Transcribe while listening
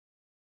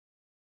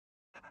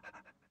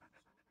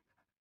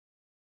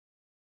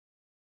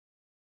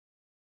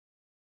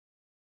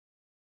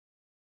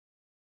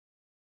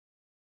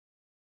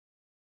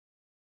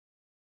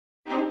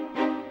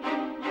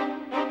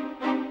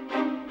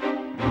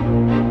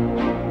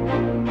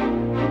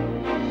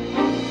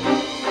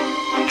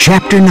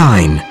Chapter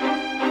 9.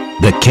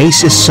 The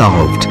case is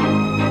solved.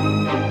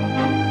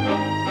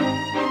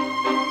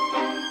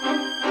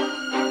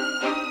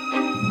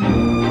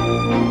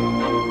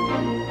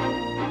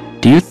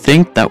 Do you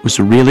think that was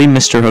really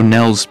Mr.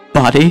 O'Nell's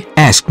body?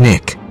 Asked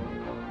Nick.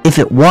 If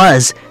it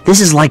was,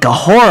 this is like a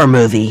horror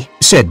movie,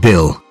 said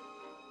Bill.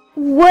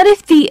 What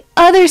if the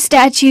other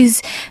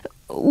statues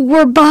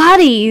were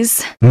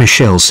bodies?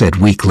 Michelle said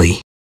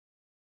weakly.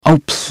 Oh,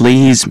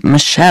 please,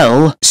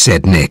 Michelle,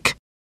 said Nick.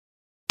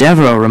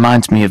 Devereaux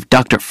reminds me of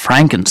Dr.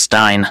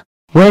 Frankenstein.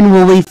 When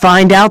will we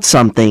find out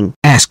something?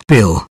 Asked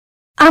Bill.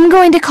 I'm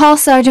going to call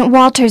Sergeant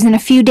Walters in a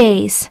few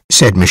days,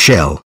 said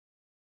Michelle.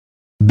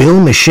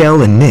 Bill,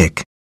 Michelle, and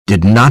Nick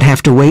did not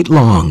have to wait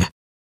long.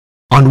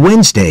 On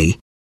Wednesday,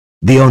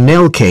 the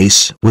O'Nell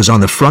case was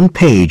on the front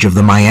page of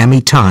the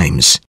Miami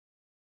Times.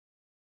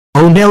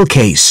 O'Nell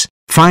case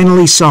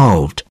finally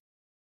solved.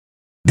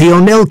 The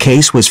O'Nell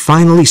case was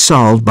finally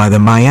solved by the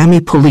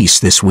Miami police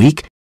this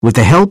week with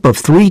the help of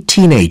 3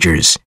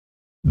 teenagers,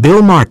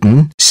 Bill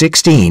Martin,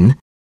 16,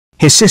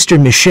 his sister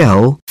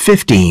Michelle,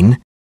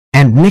 15,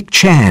 and Nick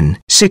Chan,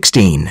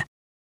 16.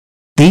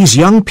 These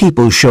young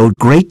people showed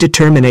great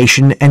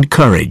determination and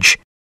courage.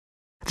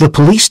 The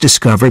police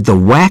discovered the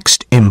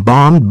waxed,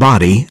 embalmed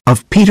body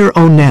of Peter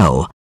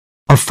O'Nell,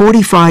 a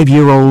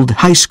 45-year-old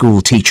high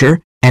school teacher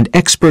and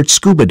expert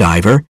scuba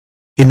diver,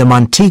 in the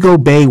Montego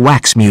Bay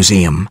Wax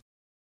Museum.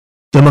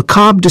 The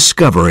macabre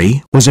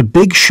discovery was a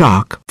big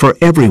shock for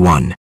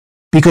everyone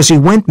because he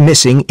went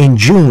missing in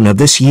June of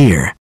this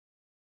year.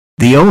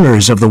 The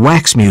owners of the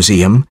Wax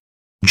Museum,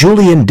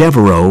 Julian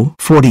Devereaux,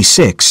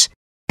 46,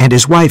 and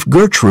his wife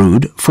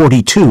Gertrude,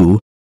 42,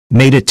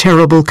 made a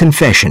terrible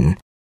confession.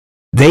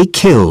 They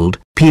killed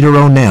Peter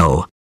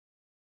O'Nell.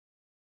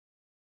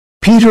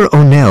 Peter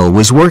O'Nell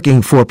was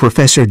working for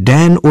Professor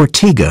Dan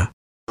Ortega,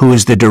 who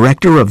is the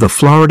director of the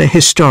Florida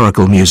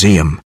Historical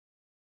Museum.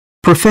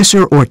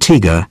 Professor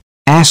Ortega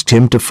asked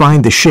him to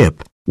find the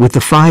ship with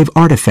the 5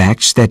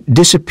 artifacts that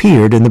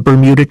disappeared in the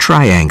Bermuda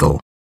Triangle.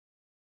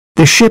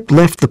 The ship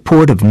left the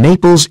port of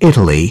Naples,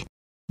 Italy,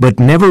 but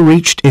never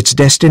reached its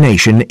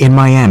destination in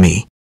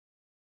Miami.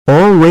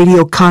 All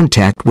radio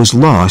contact was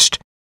lost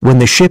when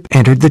the ship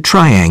entered the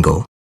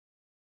Triangle.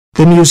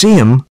 The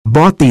museum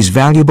bought these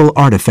valuable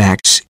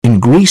artifacts in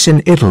Greece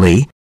and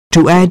Italy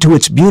to add to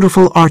its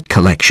beautiful art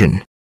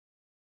collection.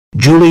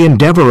 Julian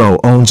Devereaux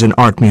owns an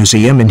art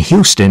museum in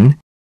Houston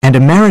and a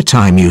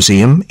maritime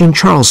museum in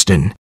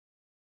Charleston.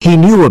 He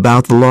knew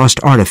about the lost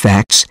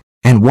artifacts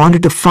and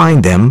wanted to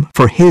find them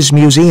for his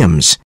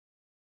museums.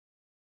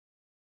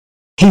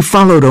 He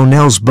followed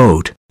O'Nell's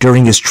boat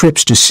during his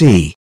trips to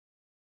sea.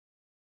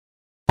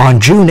 On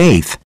June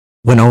 8th,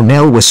 when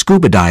O'Nell was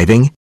scuba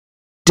diving,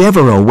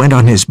 Devereaux went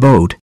on his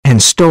boat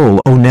and stole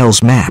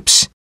O'Nell's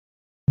maps.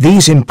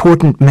 These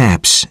important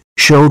maps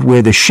showed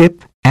where the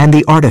ship and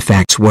the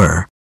artifacts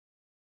were.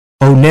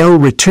 O'Nell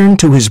returned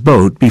to his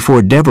boat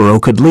before Devereaux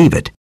could leave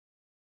it.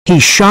 He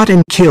shot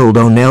and killed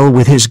O'Nell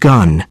with his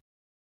gun.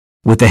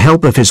 With the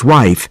help of his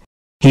wife,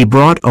 he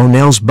brought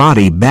O'Nell's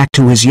body back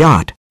to his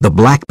yacht, the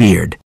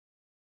Blackbeard.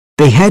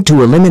 They had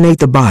to eliminate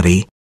the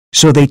body,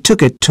 so they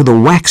took it to the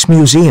Wax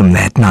Museum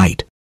that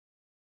night.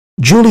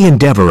 Julian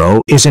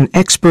Devereaux is an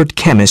expert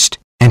chemist,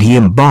 and he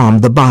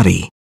embalmed the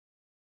body.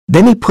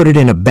 Then he put it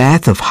in a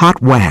bath of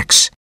hot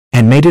wax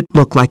and made it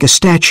look like a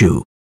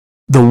statue,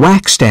 the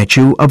wax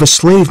statue of a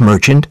slave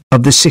merchant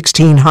of the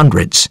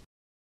 1600s.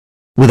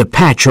 With a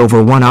patch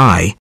over one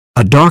eye,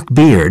 a dark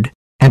beard,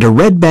 and a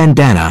red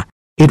bandana,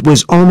 it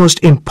was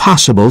almost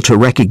impossible to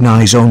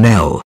recognize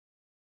O'Nell.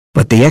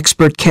 But the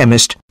expert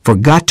chemist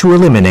forgot to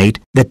eliminate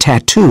the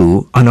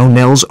tattoo on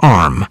O'Nell's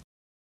arm.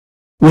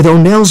 With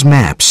O'Nell's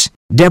maps,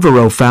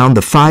 Devereaux found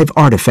the 5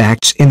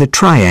 artifacts in the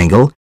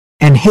Triangle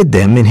and hid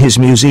them in his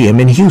museum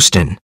in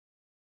Houston.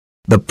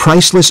 The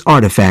priceless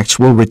artifacts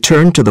will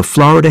return to the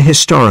Florida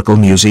Historical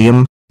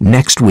Museum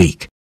next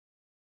week.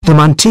 The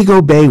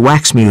Montego Bay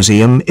Wax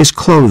Museum is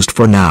closed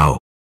for now.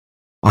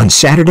 On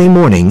Saturday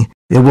morning,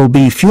 there will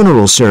be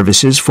funeral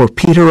services for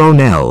Peter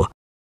O'Nell.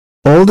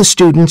 All the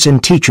students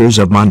and teachers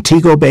of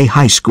Montego Bay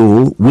High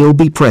School will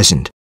be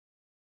present.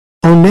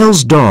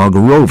 O'Nell's dog,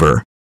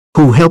 Rover,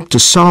 who helped to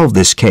solve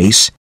this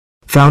case,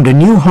 found a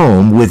new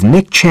home with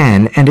Nick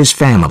Chan and his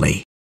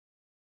family.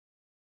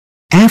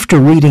 After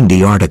reading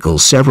the article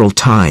several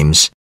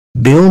times,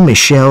 Bill,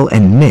 Michelle,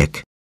 and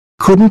Nick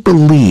couldn't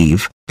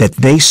believe that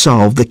they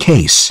solved the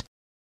case.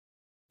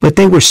 But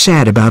they were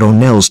sad about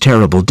O'Nell's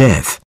terrible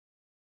death.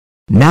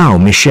 Now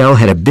Michelle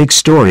had a big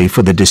story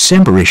for the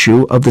December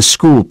issue of the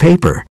school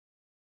paper.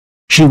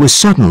 She was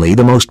suddenly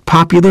the most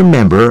popular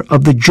member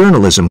of the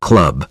journalism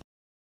club.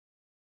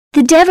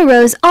 The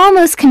Devereaux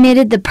almost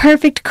committed the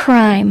perfect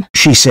crime,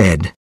 she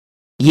said.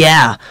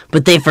 Yeah,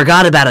 but they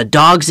forgot about a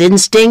dog's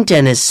instinct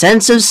and his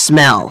sense of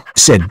smell,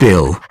 said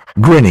Bill,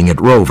 grinning at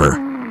Rover.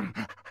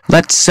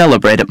 Let's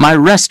celebrate at my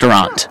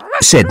restaurant,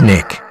 said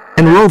Nick,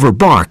 and Rover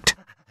barked.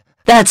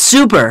 That's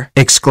super,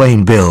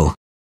 exclaimed Bill.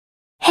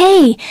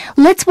 Hey,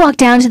 let's walk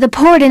down to the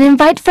port and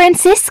invite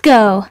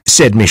Francisco,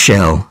 said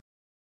Michelle.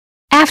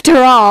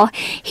 After all,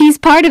 he's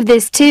part of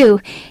this too.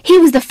 He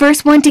was the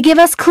first one to give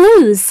us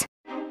clues.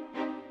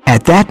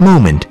 At that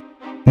moment,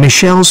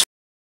 Michelle's